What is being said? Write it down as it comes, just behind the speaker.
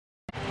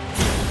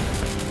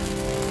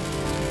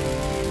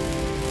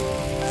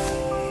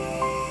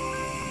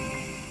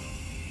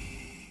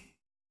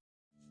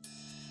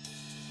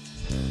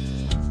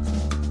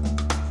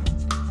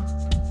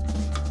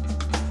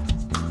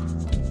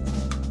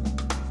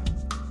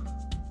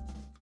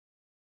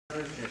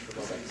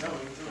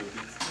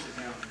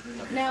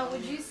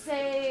would you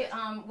say,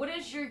 what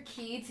is your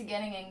key to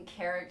getting in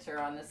character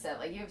on the set?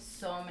 Like, you have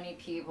so many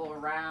people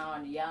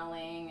around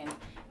yelling and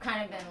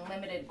kind of in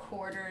limited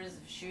quarters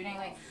of shooting.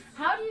 Like,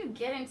 how do you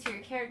get into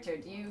your character?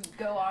 Do you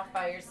go off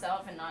by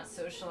yourself and not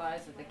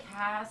socialize with the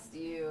cast? Do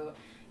you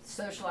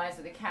socialize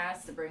with the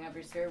cast to bring up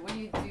your spirit? What do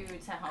you do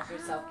to help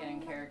yourself get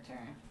in character?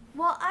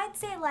 Well, I'd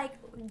say like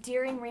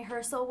during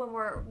rehearsal when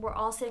we're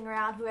all sitting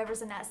around,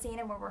 whoever's in that scene,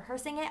 and we're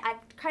rehearsing it, I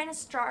kind of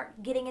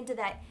start getting into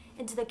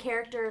the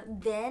character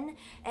then,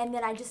 and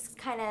then I just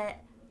kind of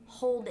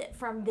hold it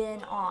from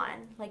then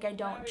on. Like I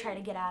don't try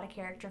to get out of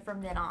character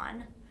from then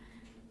on.